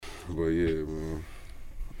But yeah, man.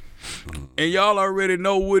 And y'all already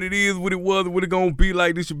know what it is, what it was, what it gonna be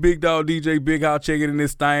like. This your big dog DJ Big House checking in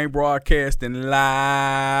this thing, broadcasting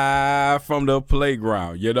live from the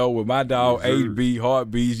playground. You know, with my dog HB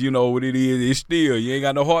Heartbeats, you know what it is. It's still, you ain't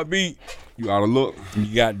got no heartbeat. You oughta look.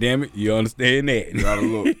 You goddamn it, you understand that. You oughta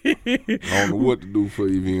look. I don't know what to do for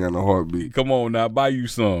you if you ain't got no heartbeat. Come on now, buy you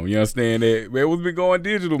some. You understand that? Man, what's been going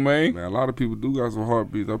digital, man? Man, a lot of people do got some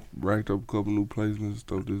heartbeats. I racked up a couple new placements and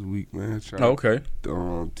stuff this week, man. Okay.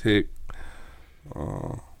 Tech,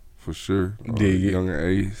 for sure. Dig it. Younger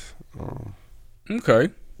Ace. Okay.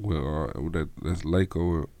 Well, that's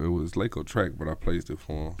Laco. It was Laco track, but I placed it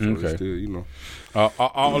for him. So Okay. it's still, you know.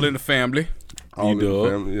 All in the family. All in the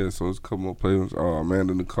family, yeah. So it's a couple more placements.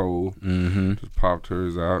 Amanda Nicole just popped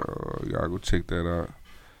hers out. Y'all go check that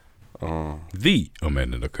out. The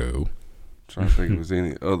Amanda Nicole. Trying to think if there's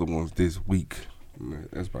any other ones this week.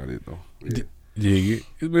 That's about it though. Yeah. Yeah,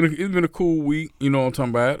 it's been a cool week. You know what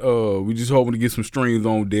I'm talking about. We just hoping to get some streams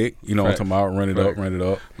on deck. You know what I'm talking about. Run it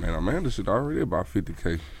up. Man, Amanda should already about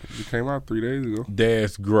 50K. It came out 3 days ago.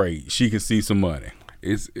 That's great. She can see some money.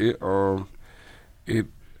 It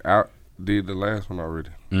outdid the last one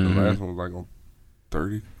already. The last one was like on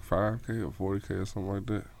 35K or 40K or something like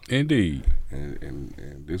that. Indeed.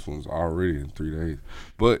 And this one's already in 3 days.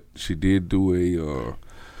 But she did do a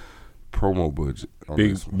promo budget on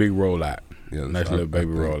this one. Big rollout. Yeah, nice little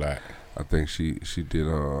baby rollout. I think she did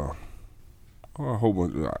a whole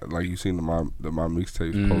bunch of, like you seen my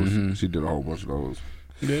mixtapes post. She did a whole bunch of those.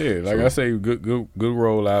 Yeah, like I say, good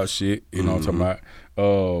rollout shit. You know what I'm talking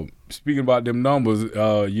about. Speaking about them numbers,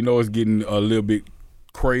 you know it's getting a little bit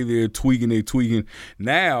crazy. Tweaking.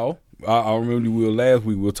 Now, I remember last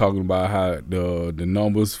week we were talking about how the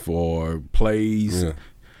numbers for plays. Yeah.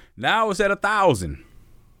 Now it's at 1,000.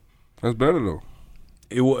 That's better though.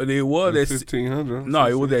 It was at 1,500. No,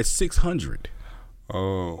 it was at 600.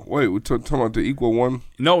 Wait, we're talking about the equal one?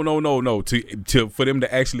 No. To for them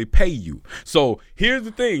to actually pay you. So here's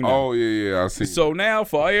the thing. Now. Oh yeah, I see. So now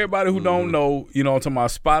for everybody who don't know, you know, I'm talking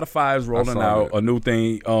about Spotify is rolling out a new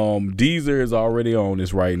thing. Deezer is already on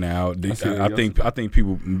this right now. I think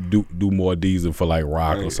people do more Deezer for like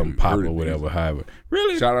rock or some pop or whatever. However,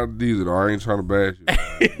 really. Shout out to Deezer though. I ain't trying to bash you.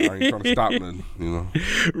 I ain't trying to stop nothing. You know.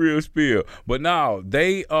 Real spill. But now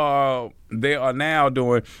they are now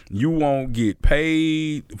doing. You won't get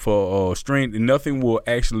paid for stream. Nothing will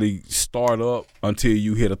actually start up until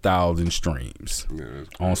you hit 1,000 streams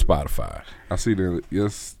on Spotify. I see that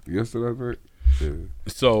yesterday, right? Yeah.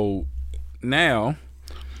 So now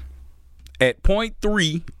at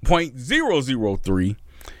 0.003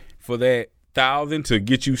 for that 1,000 to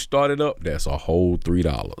get you started up, that's a whole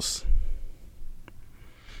 $3.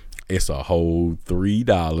 It's a whole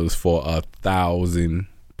 $3 for 1,000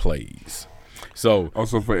 plays. So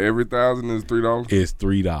also for every 1,000 is $3. It's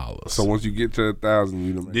 $3. So once you get to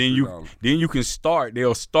 1,000, then you can start.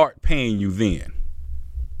 They'll start paying you then.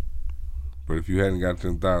 But if you hadn't got to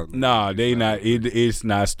 1,000, nah, they not. It's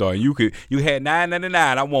not starting. You had $9.99.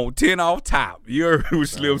 I want 10 off top. You heard what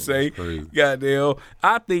Slim say? Goddamn.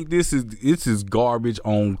 I think this is garbage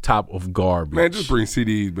on top of garbage. Man, just bring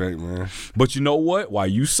CDs back, man. But you know what? While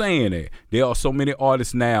you saying that, there are so many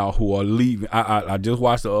artists now who are leaving. I just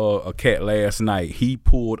watched a cat last night. He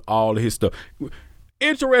pulled all of his stuff.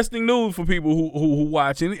 Interesting news for people who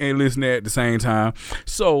watching and listening at the same time.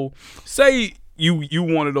 So say. You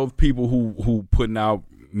one of those people who putting out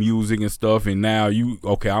music and stuff, and now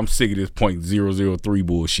I'm sick of this .003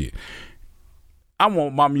 bullshit. I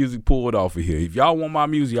want my music pulled off of here. If y'all want my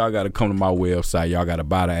music, y'all got to come to my website. Y'all got to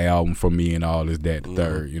buy the album from me and all this, that, the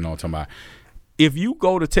third. You know what I'm talking about? If you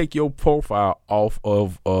go to take your profile off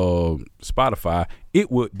of Spotify,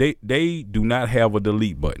 they do not have a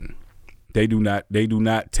delete button. They do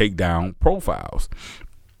not take down profiles.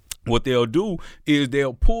 What they'll do is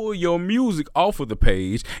they'll pull your music off of the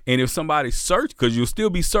page, and if somebody search, because you'll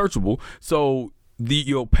still be searchable, so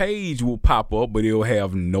your page will pop up, but it'll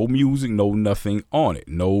have no music, no nothing on it,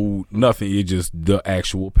 no nothing. It's just the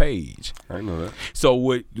actual page. I know that. So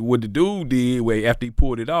what the dude did, after he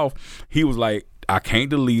pulled it off, he was like, I can't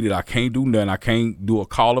delete it. I can't do nothing. I can't do a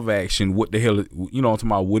call of action. What the hell, you know what I'm talking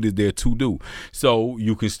about? What is there to do? So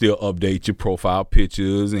you can still update your profile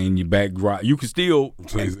pictures and your background. You can still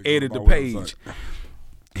edit the page.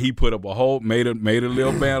 He put up made a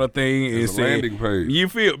little banner thing and It's a said, landing page. You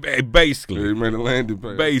feel basically. Yeah, he made a landing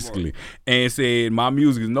page. Basically, and said my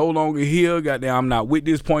music is no longer here. Goddamn, I'm not with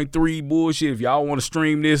this .3 bullshit. If y'all want to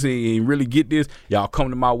stream this and really get this, y'all come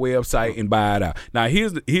to my website and buy it out. Now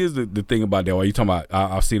here's the thing about that. While you talking about,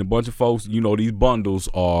 I've seen a bunch of folks. You know, these bundles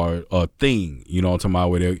are a thing. You know what I'm talking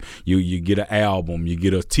about? Where you get an album, you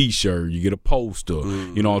get a T-shirt, you get a poster.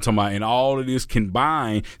 You know what I'm talking about? And all of this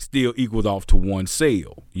combined still equals off to one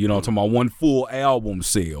sale. You know what I'm talking about? One full album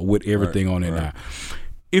sale with everything on it now.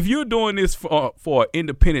 If you're doing this for an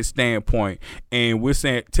independent standpoint, and we're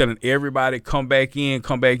telling everybody come back in,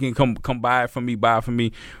 come buy it from me,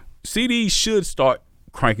 CDs should start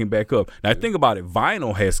cranking back up. Now think about it,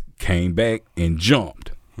 vinyl has came back and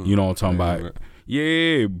jumped. You know what I'm talking about?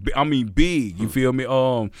 Yeah, I mean big. You feel me?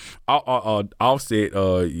 Offset. Shout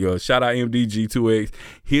out MDG2X.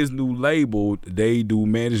 His new label, they do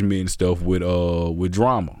management and stuff with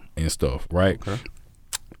drama and stuff, right? Okay.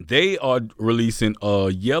 They are releasing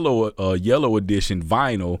a yellow edition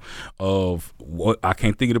vinyl of what I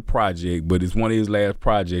can't think of the project, but it's one of his last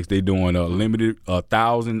projects. They doing a limited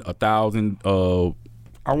 1,000.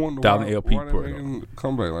 I wonder LP why they making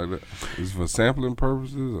come back like that. Is it for sampling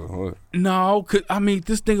purposes or what? No, I mean,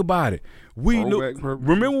 just think about it.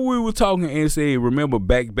 Remember we were talking and said, remember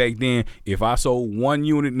back then, if I sold one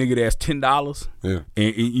unit, nigga, that's $10. Yeah.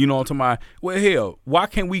 And you know what I'm talking about? Well, hell, why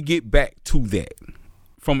can't we get back to that?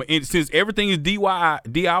 Since everything is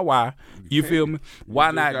DIY, you feel me?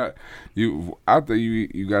 Why not? I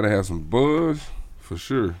think you gotta have some buzz for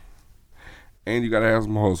sure, and you gotta have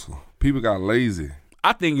some hustle. People got lazy.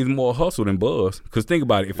 I think it's more hustle than buzz. Cause think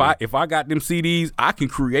about it. If I got them CDs, I can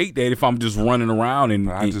create that if I'm just running around and.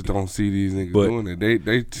 But I just don't see these niggas doing it.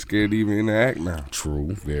 They scared to even interact now.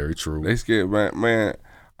 True, very true. They scared, man.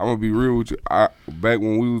 I'm gonna be real with you. Back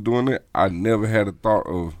when we was doing it, I never had a thought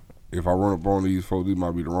of if I run up on these folks, these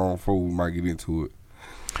might be the wrong folks. We might get into it.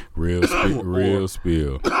 Real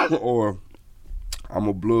spill. Or I'm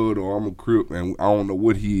a blood or I'm a crip and I don't know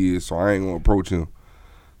what he is, so I ain't gonna approach him.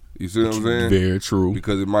 You see what I'm saying? Very true.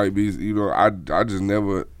 Because it might be, I just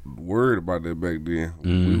never worried about that back then.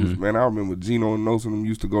 Mm-hmm. I remember Gino and Nos and them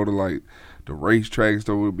used to go to like the racetrack and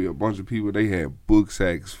stuff. Would be a bunch of people. They had book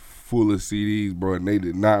sacks full of CDs, bro, and they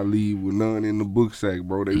did not leave with none in the book sack,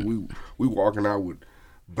 bro. We walking out with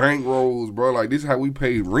bank rolls, bro. Like this is how we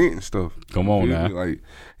paid rent and stuff. Come on now. Like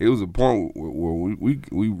it was a point where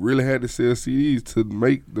we really had to sell CDs to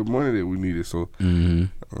make the money that we needed. So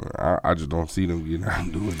I just don't see them getting out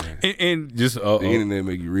and doing that. And just the internet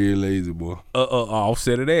make you real lazy, boy.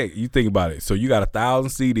 Offset of that, you think about it. So you got 1,000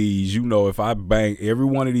 CDs. You know, if I bang every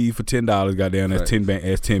one of these for $10, goddamn, that's 10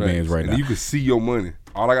 bands right now. You can see your money.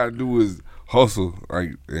 All I gotta do is hustle,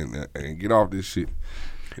 like and get off this shit.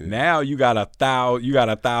 Yeah. Now you got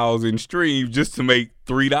 1,000 streams just to make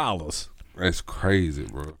 $3. That's crazy,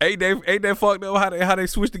 bro. Ain't that fucked up how they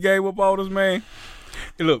switched the game up on us, man?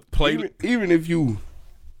 And look, even if you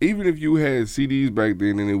had CDs back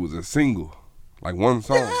then and it was a single, like one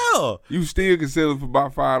song, you still can sell it for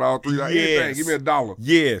about $5, $3. Anything, give me $1.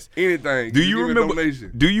 Yes, anything. Do you remember?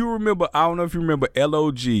 Donation. Do you remember? I don't know if you remember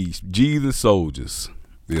LOG's Jesus Soldiers.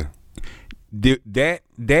 Yeah. That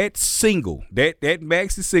single, that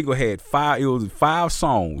maxi single had 5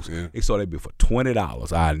 songs. Yeah. They sold that bit for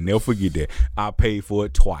 $20. I'll never forget that. I paid for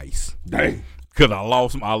it twice. Dang. Cause I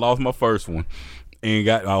lost my first one,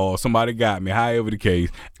 and somebody got me. However the case,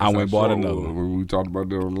 I went and bought another one. We talked about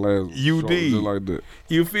that on the last. You did just like that.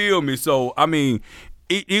 You feel me? So I mean.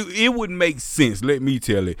 It wouldn't make sense, let me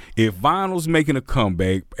tell it. If vinyl's making a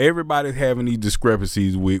comeback, everybody's having these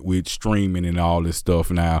discrepancies with streaming and all this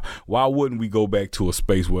stuff now. Why wouldn't we go back to a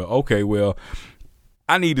space where, okay, well,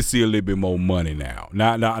 I need to see a little bit more money now.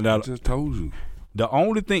 Now I just told you. The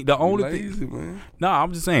only thing, man. No,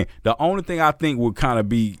 I'm just saying, the only thing I think would kind of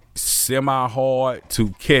be semi-hard to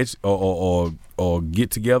catch or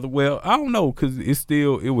get together, well, I don't know, because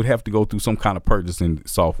it would have to go through some kind of purchasing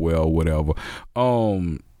software or whatever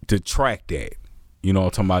to track that. You know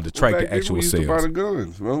what I'm talking about? To track the actual sales. We used to buy the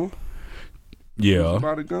guns, remember? Yeah. We used to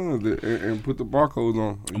buy the guns and put the barcodes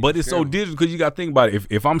on. But it's so digital because you got to think about it.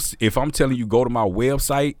 If I'm telling you go to my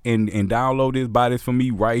website and download this, buy this for me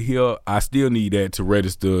right here, I still need that to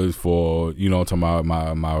register for, you know what I'm talking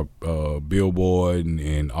about, my billboard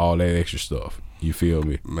and all that extra stuff. You feel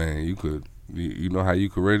me? Man, you could. You know how you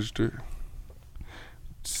could register?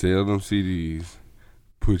 Sell them CDs,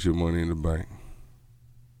 put your money in the bank,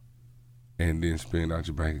 and then spend out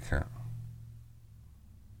your bank account.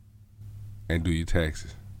 And do your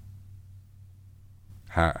taxes.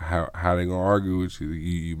 how they gonna argue with you?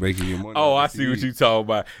 You making your money? Oh, I see what you talking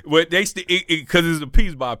about. But they still because it's a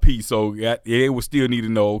piece by piece, so they would still need to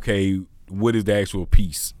know. Okay, what is the actual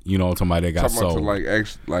piece? You know what I'm talking about? That got sold.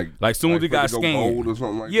 Like soon as it got scanned, gold or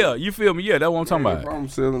something like yeah, that. you feel me? Yeah, that's what I'm talking about. If I'm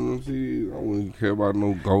selling them CDs, I wouldn't care about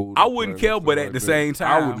no gold. I wouldn't care, but at the same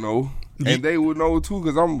time, I would know, and they would know too,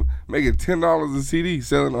 because I'm making $10 a CD,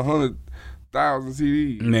 selling 100,000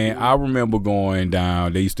 CDs. Man, I remember going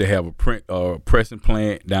down. They used to have a pressing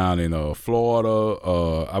plant down in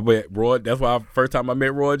Florida. I met Roy. That's why first time I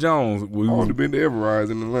met Roy Jones. I would have been to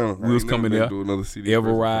Everrise in Atlanta. We was coming there. Do another CD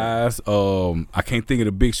Everrise. I can't think of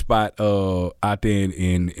the big spot out there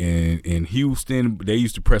in Houston. They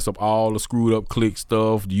used to press up all the screwed up click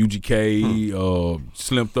stuff, the UGK,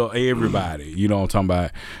 Slim Thug, everybody. You know what I'm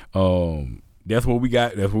talking about? That's what we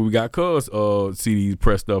got. That's what we got. Cuz CDs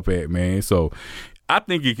pressed up at, man. So I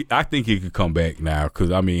think it could come back now.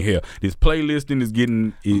 Cause I mean, hell, this playlisting is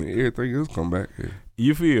getting. Everything else come back. Yeah.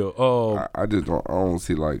 You feel? I just don't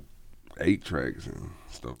see like 8 tracks and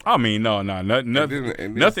stuff. I mean, no,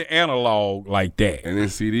 nothing analog like that. And then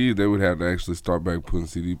CDs, they would have to actually start back putting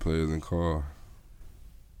CD players in cars.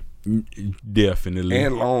 Definitely.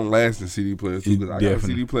 And long lasting CD players too. Cause I got a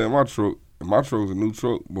CD player in my truck. My truck's a new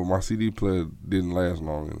truck, but my CD player didn't last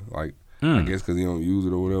long. Like, I guess because you don't use it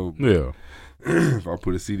or whatever. Yeah. If I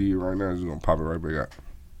put a CD in right now, it's just gonna pop it right back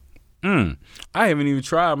out. I haven't even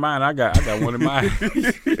tried mine. I got one of mine.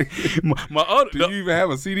 my other. Do you even have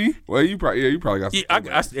a CD? Well, you probably got. Yeah,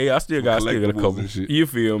 I still got a couple. You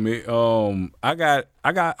feel me?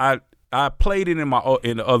 I played it in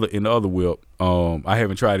the other whip. I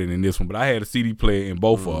haven't tried it in this one, but I had a CD player in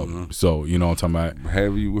both of them. So you know what I'm talking about.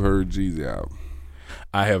 Have you heard Jeezy album?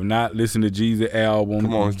 I have not listened to Jeezy album.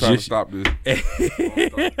 Come on, it's time to stop this.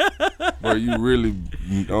 Bro, you really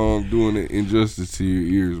doing it injustice to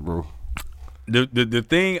your ears, bro. The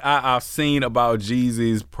thing I've seen about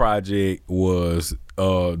Jeezy's project was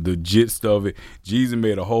the gist of it. Jeezy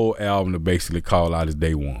made a whole album to basically call out his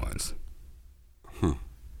day ones.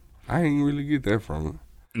 I ain't really get that from it.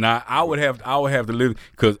 Now I would have to listen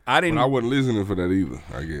because I didn't. But I wasn't listening for that either.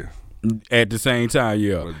 I guess at the same time,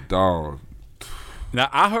 yeah. But dog. Now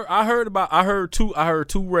I heard two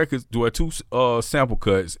records, two sample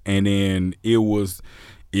cuts, and then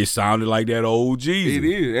it sounded like that old Jeezy. It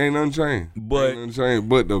is. It ain't unchained. But it ain't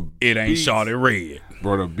Shawty Red.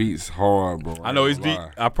 Bro, the beat's hard, bro. I know it's D.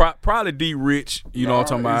 Probably D Rich. You know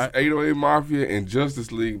what I'm talking about? 808 Mafia and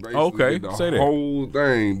Justice League. Basically, okay, the say that. Whole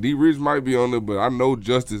thing. D Rich might be on there, but I know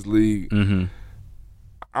Justice League. Mm-hmm.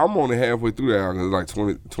 I'm only halfway through that album. It's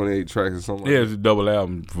like 28 tracks or something. Yeah, like it's a double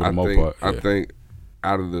album for the most part. Yeah. I think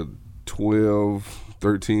out of the 12,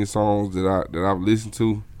 13 songs that I've listened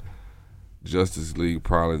to, Justice League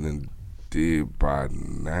probably then did by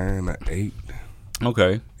 9 or 8.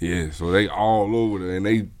 Okay. Yeah, so they all over there, and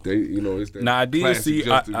they you know, it's that. Now I did see.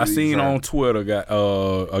 I seen on Twitter.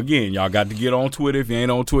 Again, y'all got to get on Twitter. If you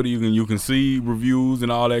ain't on Twitter, you can see reviews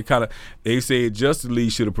and all that kind of. They said Justice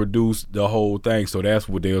League should have produced the whole thing, so that's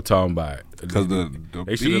what they were talking about. Because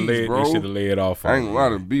they should have laid off. I ain't a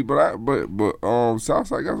lot of beat, but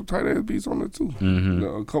Southside got some tight ass beats on it too.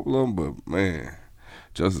 Mm-hmm. A couple of them, but man,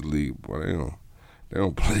 Justice League, boy, they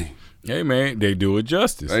don't play. Hey man, they do it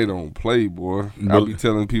justice. They don't play, boy. I be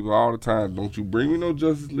telling people all the time, don't you bring me no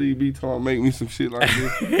Justice League beat talking make me some shit like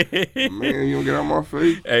this. Man, you don't get out my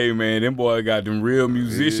face. Hey man, them boy got them real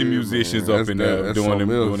musicians up in there doing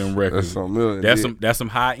them records. That's something else. That's some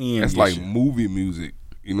high end. That's like movie music.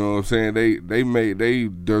 You know what I'm saying? They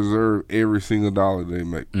deserve every single dollar they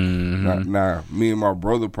make. Mm-hmm. Now, me and my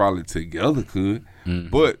brother probably together could,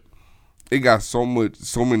 but it got so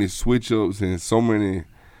many switch ups and so many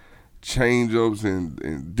change ups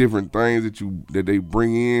and different things that they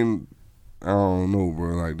bring in. I don't know,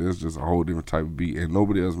 bro. Like, that's just a whole different type of beat, and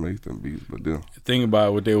nobody else makes them beats but them. Think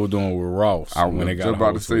about what they were doing with Ross. I was just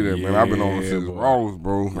about to say that, man. I've been on since Ross,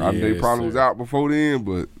 bro. They probably was out before then,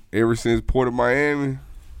 but ever since Port of Miami,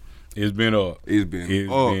 it's been up. It's been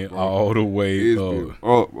up, all the way up.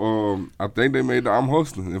 I think they made the I'm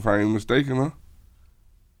Hustling, if I ain't mistaken, huh?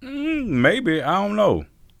 Maybe. I don't know.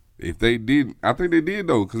 If they did, I think they did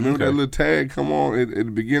though. Cause remember that little tag come on at the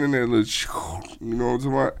beginning, that little, you know what I'm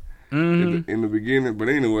talking about? Mm-hmm. In the beginning. But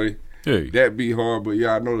anyway, that beat hard. But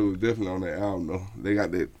yeah, I know it was definitely on that album though. They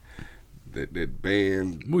got that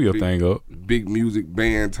band, move your thing up, big music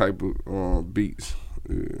band type of beats.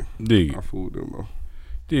 Yeah, dig it. I fooled them though.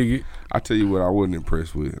 Dig it. I tell you what, I wasn't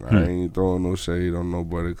impressed with. I ain't throwing no shade on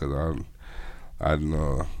nobody because I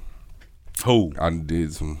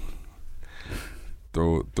did some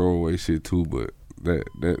throwaway shit too, but that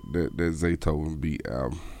Zaytoven beat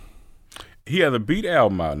album. He has a beat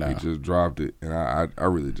album out now. He just dropped it, and I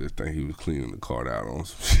really just think he was cleaning the card out on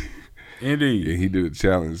some shit. Indeed. Yeah, he did a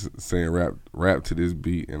challenge saying rap to this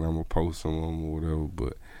beat, and I'm gonna post some of them or whatever.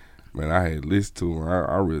 But man, I had listened to him.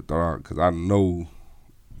 I really thought, because I know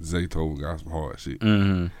Zaytoven got some hard shit.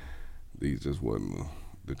 Mm-hmm. These just wasn't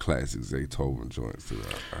the classic Zaytoven joints.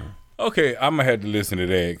 Okay, I'm gonna have to listen to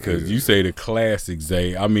that because you say the classic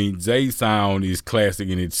Zay. I mean, Zay sound is classic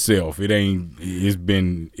in itself. It ain't. It's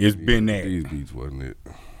been that. These beats wasn't it.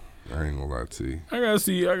 I ain't gonna lie to you. I gotta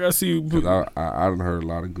see. Cause I done heard a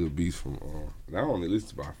lot of good beats from. I only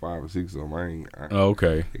listened to about 5 or 6 of them.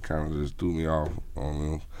 Okay. It kind of just threw me off on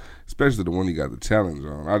them, especially the one he got the challenge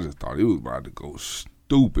on. I just thought it was about to go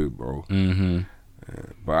stupid, bro. Mm-hmm. Yeah,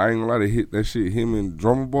 but I ain't gonna lie, to hit that shit him and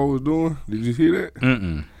Drummer Boy was doing. Did you hear that?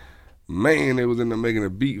 Mm-mm. Man, they was in there making a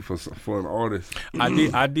beat for an artist.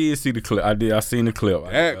 I did see the clip. I seen the clip.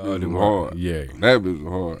 That was hard. Yeah. That was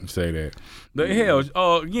hard. Say that. The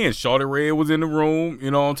hell, again, Shorty Red was in the room.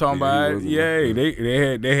 You know what I'm talking about? Yeah,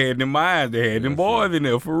 they had them minds. They had them boys in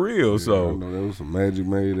there for real. So I know there was some magic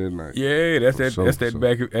made that night. Yeah, that's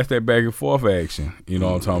that back and forth action. You know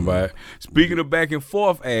what I'm talking about? Speaking of back and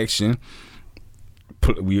forth action,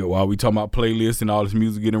 while we talking about playlists and all this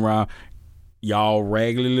music getting around. Y'all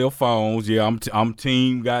raggedy little phones. Yeah, I'm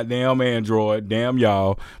team goddamn Android. Damn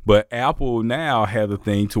y'all. But Apple now has a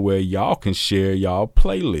thing to where y'all can share y'all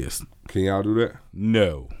playlist. Can y'all do that?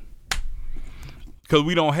 No. Because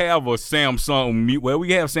we don't have a Samsung. Well,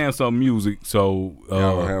 we have Samsung Music, so.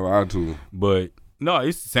 Y'all don't have iTunes. But no,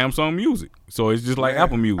 it's Samsung Music. So it's just like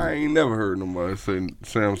Apple Music. I ain't never heard nobody say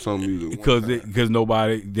Samsung Music. Because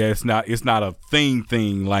nobody, it's not a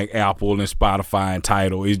thing like Apple and Spotify and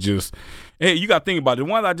Tidal. It's just. Hey, you got to think about it. The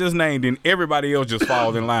ones I just named, and everybody else just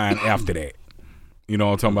falls in line after that. You know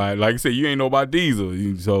what I'm talking about? Like I said, you ain't know about Diesel,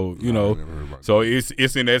 so you know. So it's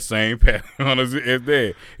in that same pattern as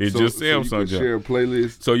that. It's just Samsung. So you can share a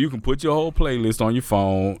playlist. So you can put your whole playlist on your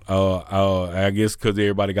phone. I guess because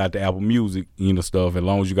everybody got the Apple Music, stuff. As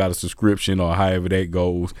long as you got a subscription or however that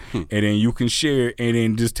goes, and then you can share and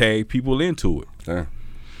then just tag people into it. Yeah,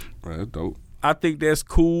 that's dope. I think that's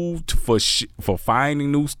cool for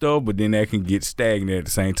finding new stuff, but then that can get stagnant at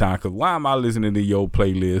the same time. Because why am I listening to your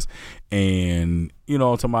playlist? And, you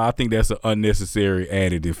know what I'm talking about? I think that's an unnecessary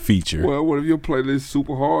additive feature. Well, what if your playlist is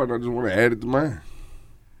super hard and I just want to add it to mine?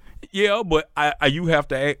 Yeah, but you have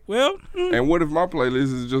to add, well. And what if my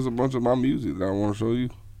playlist is just a bunch of my music that I want to show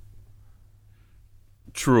you?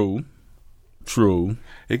 True.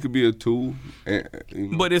 It could be a tool.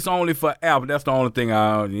 But it's only for Apple. That's the only thing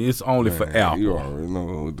it's only for Apple. You already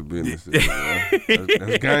know what the business is.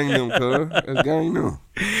 That's gang them, cuz. That's gang them.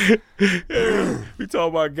 We talking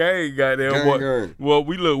about gang, goddamn. Gang. Well,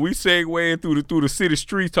 we segueing through the city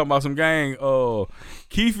streets talking about some gang.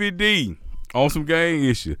 Keefe D on some gang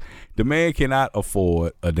issue. The man cannot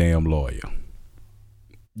afford a damn lawyer.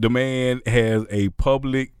 The man has a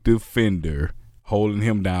public defender holding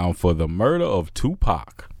him down for the murder of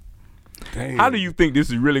Tupac. Damn. How do you think this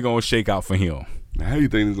is really going to shake out for him? How do you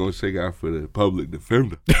think it's going to shake out for the public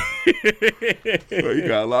defender? Well, you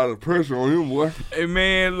got a lot of pressure on him, boy. Hey,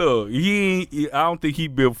 man, look, I don't think he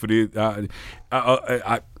built for this.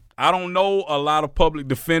 I don't know a lot of public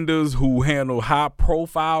defenders who handle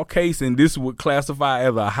high-profile case, and this would classify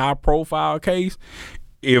as a high-profile case.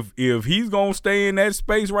 If he's gonna stay in that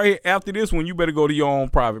space right here after this one, you better go to your own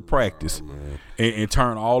private practice and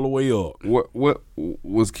turn all the way up. What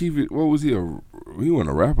was Keefe? What was he? He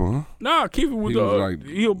wasn't a rapper, huh? Nah, Keefe was like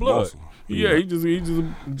he a blood. Muscle. Yeah, he just a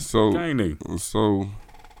gang nigga. So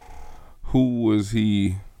who was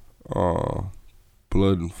he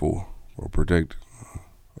blooding for or protecting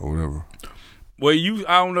or whatever? Well,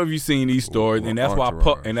 I don't know if you seen these stories, and that's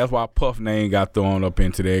why Puff name got thrown up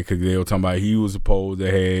into that, because they were talking about he was supposed to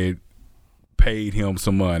had paid him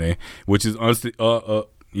some money, which is it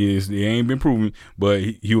ain't been proven, but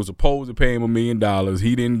he was supposed to pay him $1 million.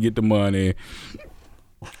 He didn't get the money,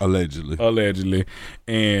 allegedly,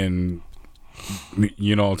 and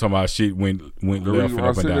you know what I'm talking about, shit went left and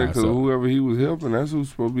up and down. Because whoever he was helping, that's who's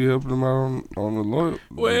supposed to be helping him out on the lawyer.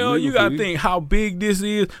 Well, you got to think how big this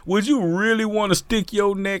is. Would you really want to stick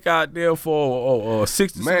your neck out there for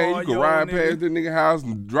 60 Man, you can ride past that nigga house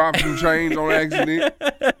and drop some change on accident.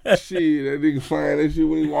 Shit, that nigga find that shit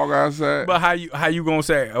when he walk outside. But how you gonna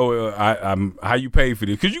say, how you pay for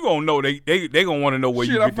this? Because you gonna know they gonna want to know where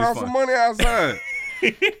you get this I found some money outside.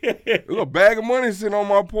 There's a bag of money sitting on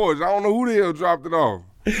my porch. I don't know who the hell dropped it off.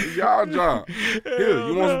 It's y'all job. Here,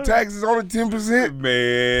 you want some taxes on it, 10%?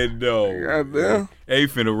 Man, no. Goddamn. They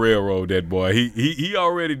finna railroad that boy. He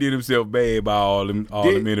already did himself bad by all them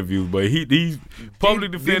interviews, but he's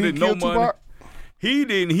public defended, no money. Tupac? He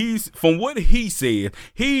didn't. He's from what he said.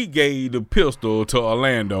 He gave the pistol to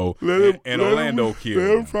Orlando, and Orlando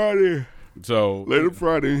killed him. Friday. So Let him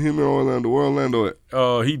Friday. Him and Orlando. Where Orlando at?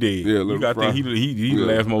 he did. Yeah, let him I think he the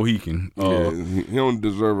last Mohican. He don't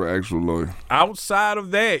deserve an actual lawyer. Outside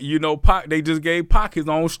of that, you know, Pac, they just gave Pac his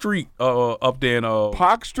own street up there in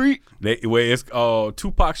Pac Street? where it's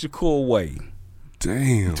Tupac Shakur Way.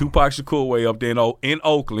 Damn. Tupac Shakur Way up there in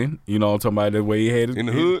Oakland. You know what I'm talking about, the way he had In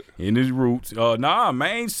the hood? in his roots.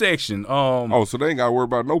 Main section. So they ain't got to worry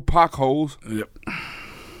about no potholes. Yep.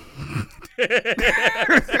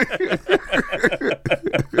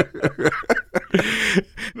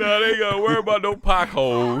 No, they ain't gotta worry about no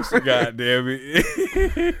potholes. God damn it.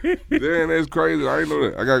 Damn, that's crazy. I ain't know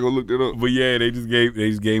that. I gotta go look that up. But yeah, they just gave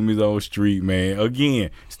him his own street, man. Again,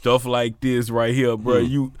 stuff like this right here, bro.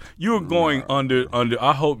 You're going under.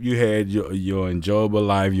 I hope you had your enjoyable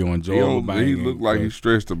life, your enjoyable mind. He looked like he's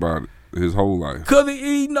stressed about it his whole life. Cause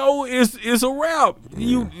he know it's a wrap.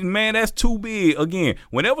 Man, that's too big. Again,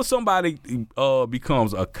 whenever somebody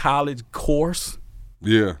becomes a college course,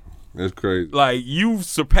 yeah, that's crazy. like you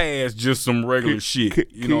surpass just some regular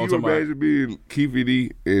shit. You know what I'm talking imagine being Keefy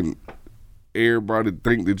D and everybody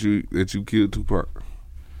think that you killed Tupac?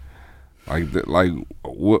 Like that? Like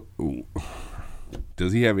what?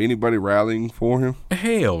 Does he have anybody rallying for him?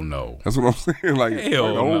 Hell no. That's what I'm saying. Like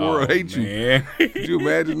Hell the whole no, world hates man. you. Could you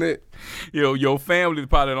imagine that? Your family's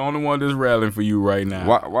probably the only one that's rallying for you right now.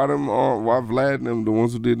 Why Vlad and them, the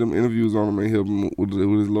ones who did them interviews on him, ain't help him with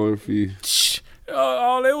his lawyer fee?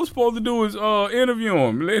 All they was supposed to do is interview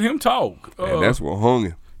him, let him talk. And that's what hung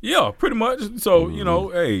him. Yeah, pretty much. So you know,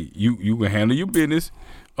 hey, you can handle your business.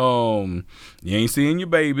 You ain't seeing your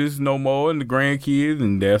babies no more and the grandkids,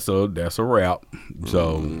 and that's a wrap.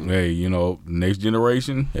 So hey, you know, next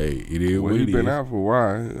generation, hey, it is what it is. He been out for a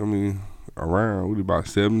while. I mean, around what, about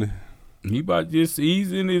 70?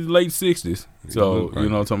 He's in his late 60s. So you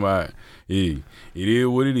know what I'm talking about. Yeah, it is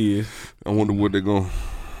what it is. I wonder what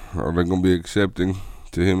are they gonna be accepting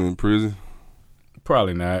to him in prison?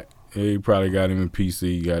 Probably not. He probably got him in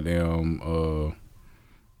PC. Goddamn.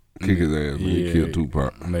 Kick his ass when he killed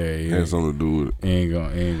Tupac. Yeah. Had something to do with it. Ain't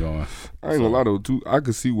going. I ain't gonna lie though, I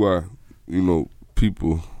could see why, you know,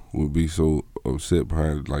 people would be so upset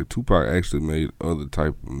behind it. Like Tupac actually made other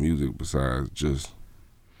type of music besides just.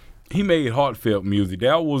 He made heartfelt music.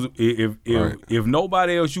 That was if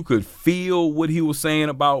nobody else, you could feel what he was saying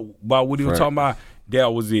about what he was talking about.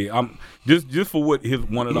 That was it. I'm just for what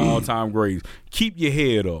one of the all time greats. Keep your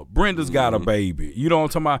head up. Brenda's got a baby. You know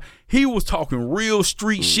what I'm talking about? He was talking real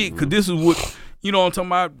street shit, because this is what, you know what I'm talking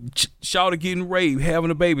about? Shawty getting raped, having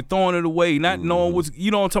a baby, throwing it away, not knowing what's,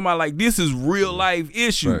 you know what I'm talking about? Like, this is real life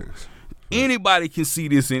issue. Thanks. Anybody can see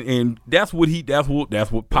this, and that's what Pac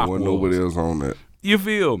was. Nobody else on that. You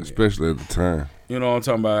feel me? Especially at the time. You know what I'm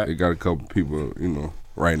talking about? They got a couple people, you know,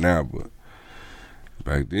 right now, but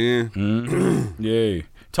back then. Yeah.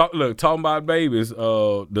 Talking about babies.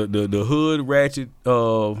 The hood ratchet.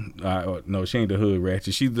 No, she ain't the hood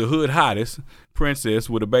ratchet. She's the hood hottest princess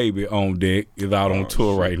with a baby on deck. Is out on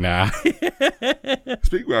tour right now.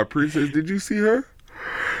 Speaking about Princess, did you see her?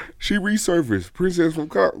 She resurfaced. Princess from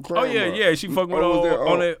Crime. Oh yeah. She fucking with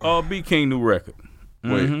on that B King new record.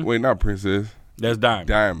 Wait, not Princess. That's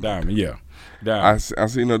Diamond. Yeah. I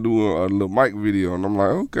seen her do a little Mike video, and I'm like,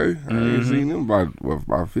 okay, I ain't seen them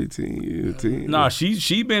about 15 years, 10. Nah,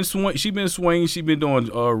 she been swinging. She been doing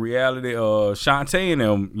reality. Shantae and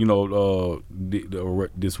them, you know,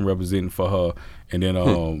 this representing for her. And then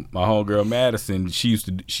my homegirl Madison, she used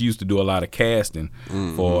to do a lot of casting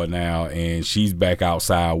for her now, and she's back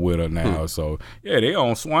outside with her now. So yeah, they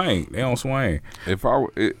on swing. If I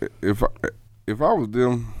was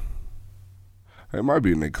them. It might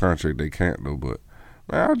be in their contract, they can't though, but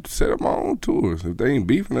man, I'd set up my own tours. If they ain't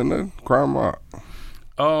beefing or nothing, cry them out.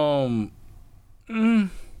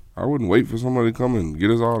 I wouldn't wait for somebody to come and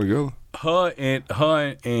get us all together. Her and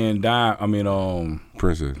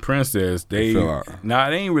Princess, they fell out.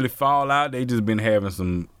 They ain't really fall out. They just been having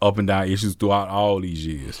some up and down issues throughout all these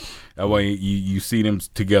years. That way you see them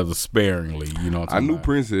together sparingly. You know what I'm I knew about.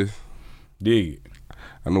 Princess. Dig it.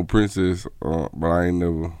 I know Princess, but I ain't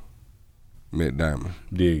never met Diamond.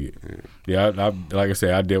 Dig it. Yeah, I like I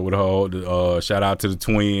said, I dealt with her. Shout out to the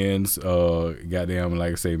twins. Goddamn,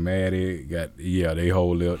 like I say, Maddie. They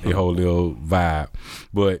whole little vibe.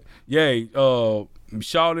 But yeah,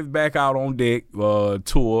 Shawty's back out on deck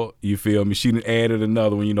tour. You feel me? She done added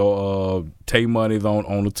another one. Tay Money's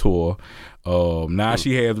on the tour. Now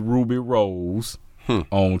she has Ruby Rose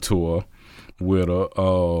on tour with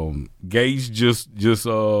her. Gage just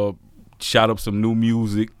shot up some new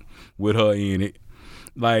music with her in it.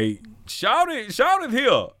 Like Shawty's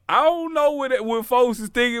here. I don't know what folks is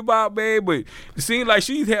thinking about, man, but it seems like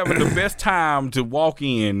she's having the best time to walk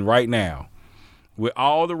in right now. With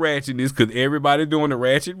all the ratchetness, because everybody doing the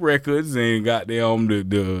ratchet records and goddamn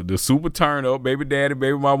the super turn up, baby daddy,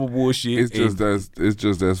 baby mama bullshit. It's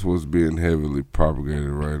just that's what's being heavily propagated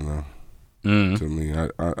right now. To me,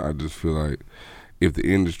 I just feel like if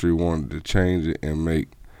the industry wanted to change it and make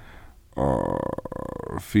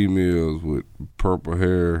females with purple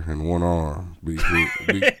hair and one arm be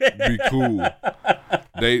cool.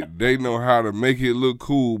 They know how to make it look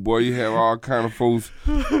cool, boy. You have all kind of folks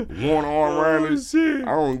one arm around it.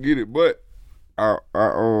 I don't get it, but I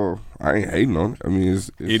ain't hating on it. I mean,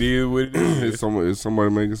 it is what it is. It's somebody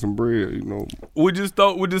making some bread, Would just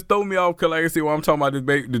throw me off, cause like I said, when I'm talking about this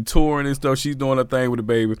baby, the touring and stuff, she's doing her thing with the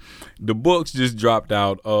baby. The books just dropped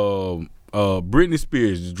out. Britney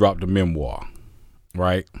Spears just dropped a memoir,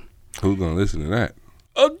 right? Who's gonna listen to that?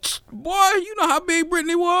 Boy, you know how big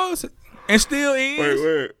Britney was and still is.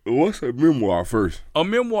 Wait. What's a memoir first? A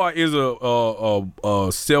memoir is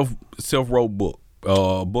a self-wrote book.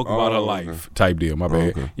 Book about her life type deal. My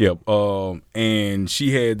bad. Okay. Yep. And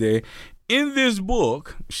she had that. In this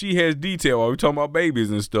book, she has detail while we're talking about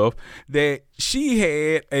babies and stuff that she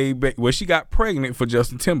had she got pregnant for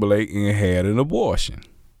Justin Timberlake and had an abortion.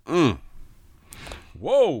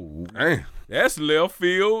 Whoa. Damn. That's left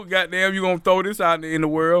field. Goddamn, you gonna throw this out in the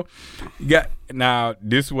world? This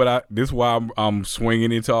is why I'm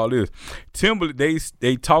swinging into all this. Timberland,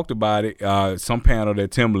 they talked about it. Some panel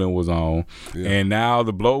that Timberland was on, and now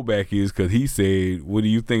the blowback is because he said, "What do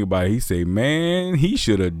you think about it?" He said, "Man, he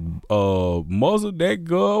should have muzzled that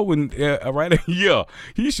girl when right." Yeah,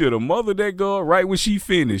 he should have muzzled that girl right when she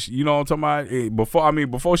finished. You know what I'm talking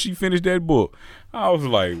about? Before she finished that book, I was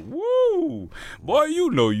like, "Woo, boy,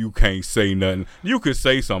 you can't say nothing. You could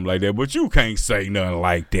say something like that, but you can't say nothing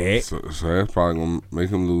like that." So that's probably gonna make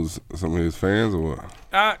him lose some of his fans, or what?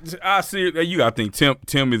 I see it. You gotta think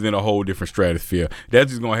Tim is in a whole different stratosphere.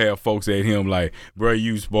 That's just gonna have folks at him like, bro,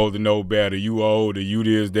 you supposed to know better. You older. You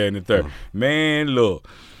this, that, and the third. Man, look,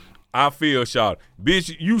 I feel shot.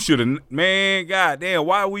 Bitch, you should have. Man, goddamn,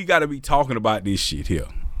 why we gotta be talking about this shit here?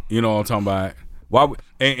 You know what I'm talking about? Why?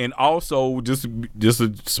 And also, just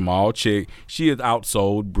a small check. She has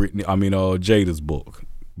outsold Jada's book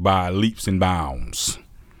by leaps and bounds.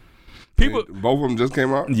 Both of them just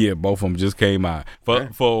came out? Yeah, both of them just came out.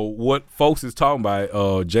 For what folks is talking about,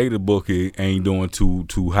 Jada book ain't doing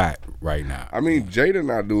too hot right now. I mean, Jada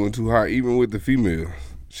not doing too hot even with the females.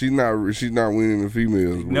 She's not winning the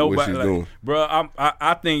females with what she's doing. Bro,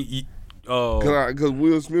 I think because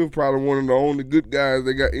Will Smith probably one of the only good guys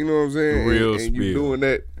they got. You know what I'm saying? And you doing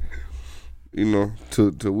that,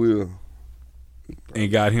 to Will.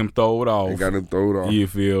 And got him throwed off. You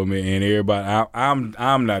feel me? And everybody,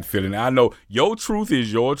 I'm not feeling it. I know your truth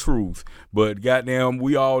is your truth, but goddamn,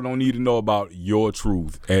 we all don't need to know about your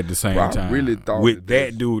truth at the same time. I really thought with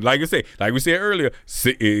that dude, like we said earlier,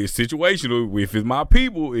 situational. If it's my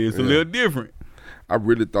people, it's a little different. I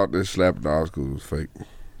really thought that slap at the Oscars was fake.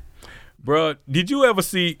 Bruh, did you ever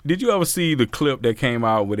see the clip that came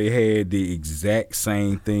out where they had the exact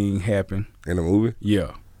same thing happen in the movie?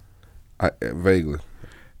 Yeah. Vaguely.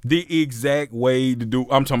 The exact way to do.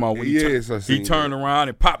 I'm talking about when he turned around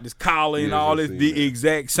and popped his collar and all this. The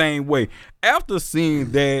exact same way. After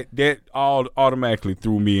seeing that all automatically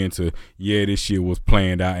threw me into this shit was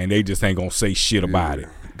planned out and they just ain't gonna say shit about it.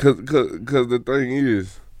 Cause the thing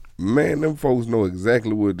is, man, them folks know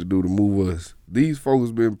exactly what to do to move us. These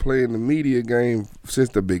folks been playing the media game since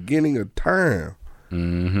the beginning of time,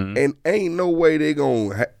 and ain't no way they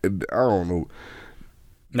gonna. I don't know.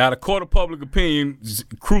 Now the court of public opinion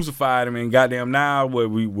crucified him, and goddamn now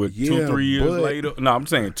 2-3 years later. No, I'm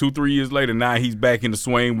saying 2-3 years later. Now he's back in the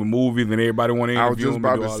swing with movies, and everybody want to interview him.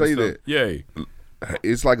 I was just about to say that. Yeah,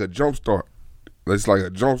 it's like a jump start. It's like a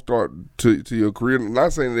jump start to your career. I'm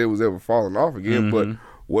not saying that it was ever falling off again, but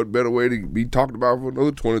what better way to be talked about for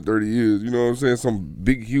another 20-30 years? You know what I'm saying? Some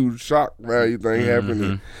big, huge shock value thing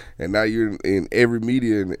happened, and now you're in every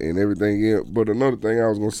media and everything. Yeah. But another thing I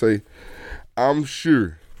was gonna say, I'm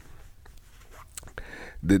sure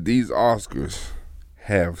that these Oscars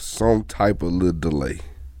have some type of little delay.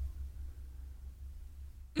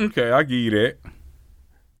 Okay, I give you that.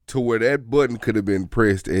 To where that button could have been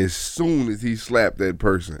pressed as soon as he slapped that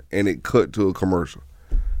person and it cut to a commercial.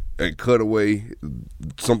 a cutaway,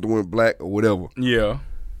 something went black or whatever. Yeah.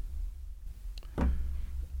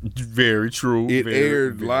 Very true. It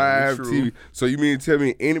aired live TV. So you mean to tell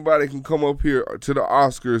me anybody can come up here to the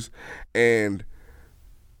Oscars and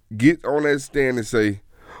get on that stand and say,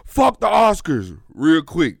 "Fuck the Oscars," real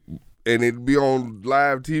quick, and it'd be on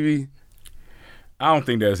live TV? I don't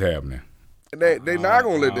think that's happening. They not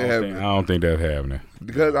gonna let that happen. I don't think that's happening.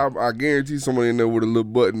 Because I guarantee somebody in there with a little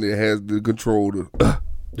button that has the control to.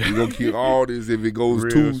 We're gonna kill all this if it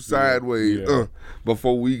goes too sideways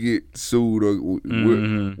before we get sued or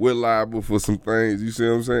we're liable for some things. You see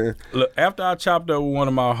what I'm saying? Look, after I chopped up with one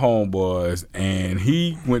of my homeboys and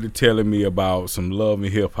he went to telling me about some love and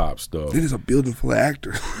hip hop stuff. It is a building full of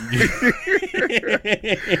actors.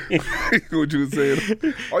 What you were saying?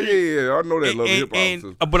 Oh yeah, I know that love and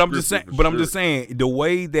hip hop. But I'm just saying the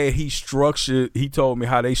way that he told me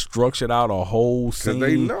how they structured out a whole scene.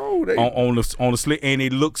 They know on the slit, and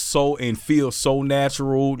it looks so and feels so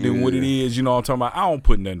natural than what it is. You know what I'm talking about? I don't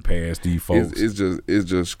put nothing past these folks. It's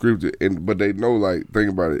just scripted, but they know. Like,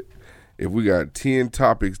 think about it. If we got 10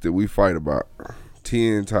 topics that we fight about,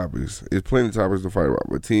 10 topics. It's plenty of topics to fight about,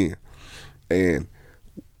 but 10, and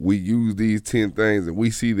we use these 10 things, and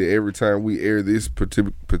we see that every time we air this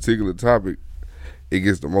particular topic, it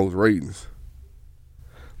gets the most ratings.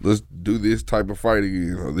 Let's do this type of fight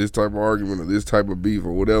again, or this type of argument, or this type of beef,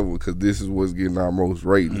 or whatever, because this is what's getting our most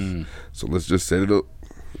ratings. So let's just set it up.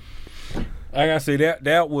 Like I say,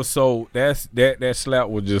 that was so that slap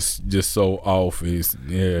was just so off. And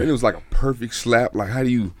it was like a perfect slap. Like, how do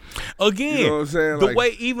you? Again, you know what I'm saying?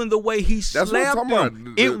 The way he slapped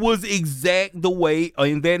him, it was exact the way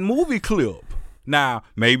in that movie clip. Now,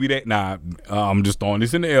 I'm just throwing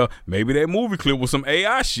this in the air. Maybe that movie clip was some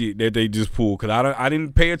AI shit that they just pulled, because I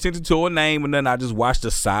didn't pay attention to her name or nothing. I just watched the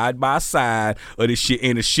side by side of the shit,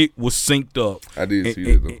 and the shit was synced up. I did see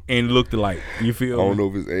that, though. And looked alike. You feel I don't know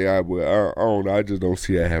if it's AI, but I don't know. I just don't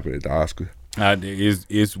see that happen at the Oscar.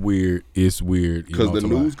 It's weird. It's weird. Because the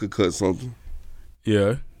news could cut something.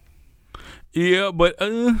 Yeah. Yeah, but...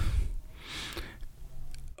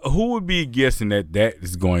 who would be guessing that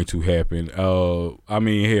is going to happen? I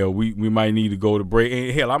mean, hell, we might need to go to break. And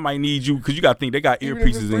hell, I might need you, because you got to think they got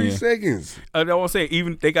earpieces in. 3 seconds. I want to say,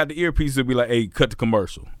 even they got the earpieces to be like, hey, cut the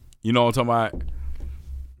commercial. You know what I'm talking about?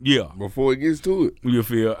 Yeah. Before it gets to it. You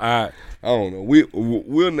feel? I don't know.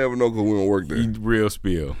 We'll never know because we don't work there. Real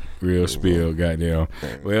spill, goddamn.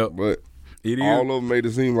 Well, but all of them made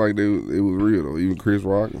it seem like it was real, though. Even Chris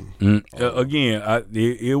Rock. Again,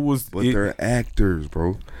 it was. But they're actors,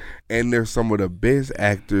 bro. And they're some of the best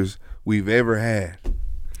actors we've ever had.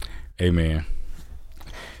 Hey, man.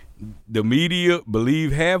 The media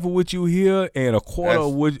believe half of what you hear and a quarter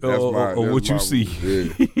of what you see.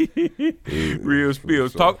 Yeah. Real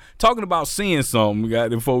spills. Talking about seeing something,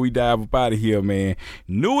 before we dive up out of here, man.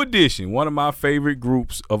 New Edition, one of my favorite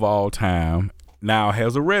groups of all time, now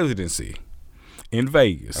has a residency in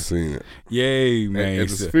Vegas. I seen it. Yay, man. At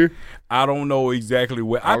the Sphere? I don't know exactly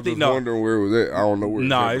where. I was just wondering where it was at. I don't know where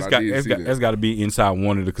it's got to be inside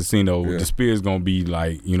one of the casinos. Yeah. The Sphere is going to be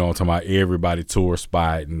like, you know, talking about everybody tour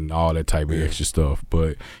spot and all that type of extra stuff.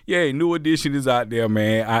 But yeah, New Edition is out there,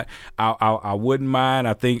 man. I wouldn't mind.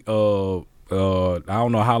 I think I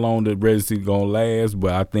don't know how long the residency gonna last,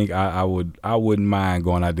 but I think I wouldn't mind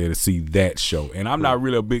going out there to see that show. And I'm not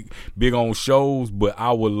really a big on shows, but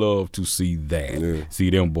I would love to see that. Yeah. See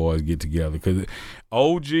them boys get together, because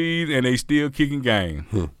OGs and they still kicking game.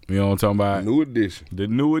 You know what I'm talking about? New Edition. The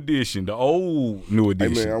New Edition. The old New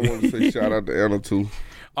Edition. Hey man, I want to say shout out to Anna too.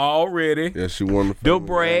 Already. Yeah, she won the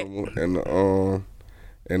Brat and the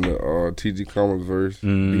TG Commons verse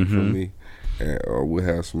beat for me. And we'll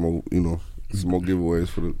have some more, some more giveaways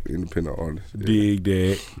for the independent artists. Yeah. Dig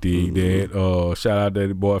that. Shout out to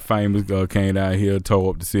the boy Famous came down here,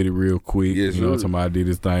 tore up the city real quick. Yes, you know, somebody did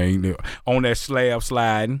his thing on that slab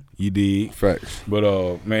sliding. You did. Facts. But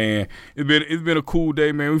man, it's been a cool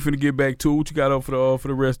day, man. We finna get back to it. What you got up for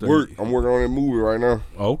the rest of it? I'm working on that movie right now.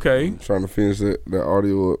 Okay. I'm trying to finish that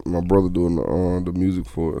audio. My brother doing the music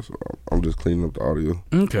for us. So I'm just cleaning up the audio.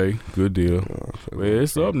 Okay, good deal. Well,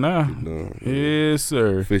 it's up now. Yes,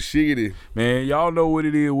 sir. For shiggity. Man, y'all know what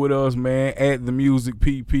it is with us, man. At the Music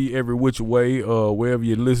PP every which way, wherever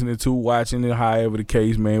you're listening to, watching it, however the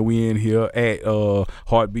case, man. We in here at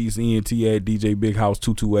Heartbeats ENT at DJ Big House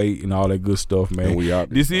 228 and all that good stuff, man. And we out.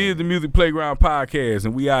 This is the Music Playground Podcast,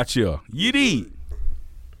 and we out here. You did.